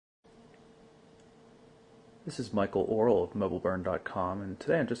This is Michael Orrell of MobileBurn.com, and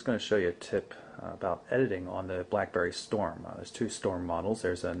today I'm just going to show you a tip about editing on the BlackBerry Storm. There's two Storm models.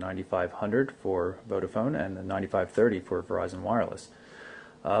 There's a 9500 for Vodafone and a 9530 for Verizon Wireless.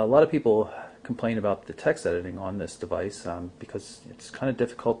 A lot of people complain about the text editing on this device because it's kind of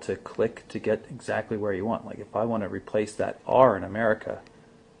difficult to click to get exactly where you want. Like if I want to replace that R in America,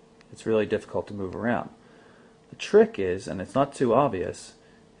 it's really difficult to move around. The trick is, and it's not too obvious,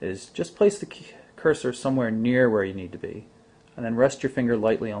 is just place the cursor somewhere near where you need to be, and then rest your finger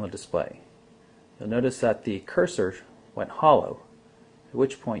lightly on the display. You'll notice that the cursor went hollow, at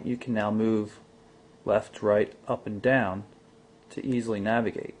which point you can now move left, right, up, and down to easily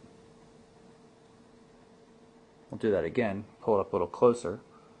navigate. We'll do that again. Pull it up a little closer.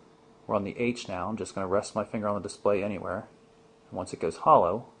 We're on the H now. I'm just going to rest my finger on the display anywhere, and once it goes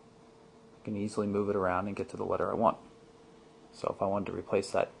hollow, I can easily move it around and get to the letter I want. So if I wanted to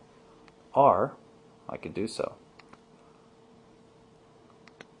replace that R, I could do so.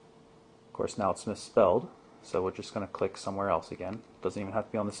 Of course, now it's misspelled, so we're just going to click somewhere else again. Doesn't even have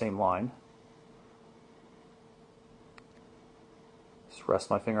to be on the same line. Just rest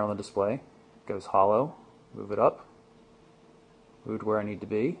my finger on the display. It goes hollow. Move it up. Move it where I need to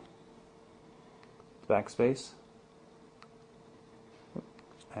be. Backspace.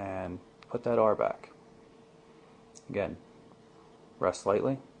 And put that R back. Again, rest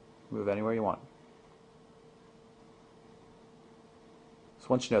lightly. Move anywhere you want. So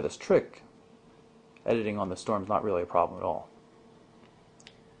once you know this trick, editing on the Storm is not really a problem at all.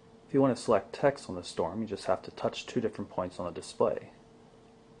 If you want to select text on the Storm, you just have to touch two different points on the display.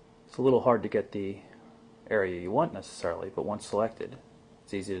 It's a little hard to get the area you want necessarily, but once selected,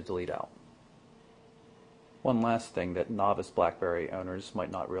 it's easy to delete out. One last thing that novice BlackBerry owners might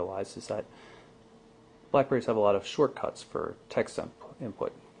not realize is that BlackBerrys have a lot of shortcuts for text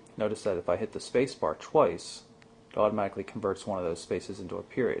input. Notice that if I hit the space bar twice, it automatically converts one of those spaces into a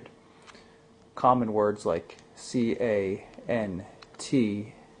period. Common words like C-A-N-T,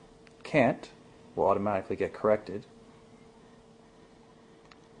 can't, will automatically get corrected.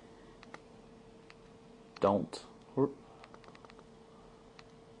 Don't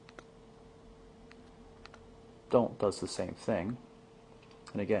does the same thing.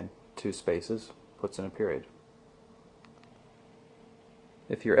 And again, two spaces puts in a period.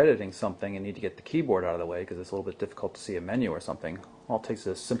 If you're editing something and need to get the keyboard out of the way because it's a little bit difficult to see a menu or something, all it takes is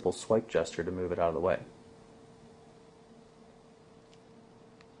a simple swipe gesture to move it out of the way.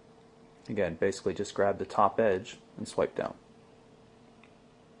 Again, basically just grab the top edge and swipe down.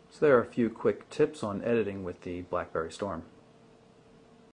 So there are a few quick tips on editing with the BlackBerry Storm.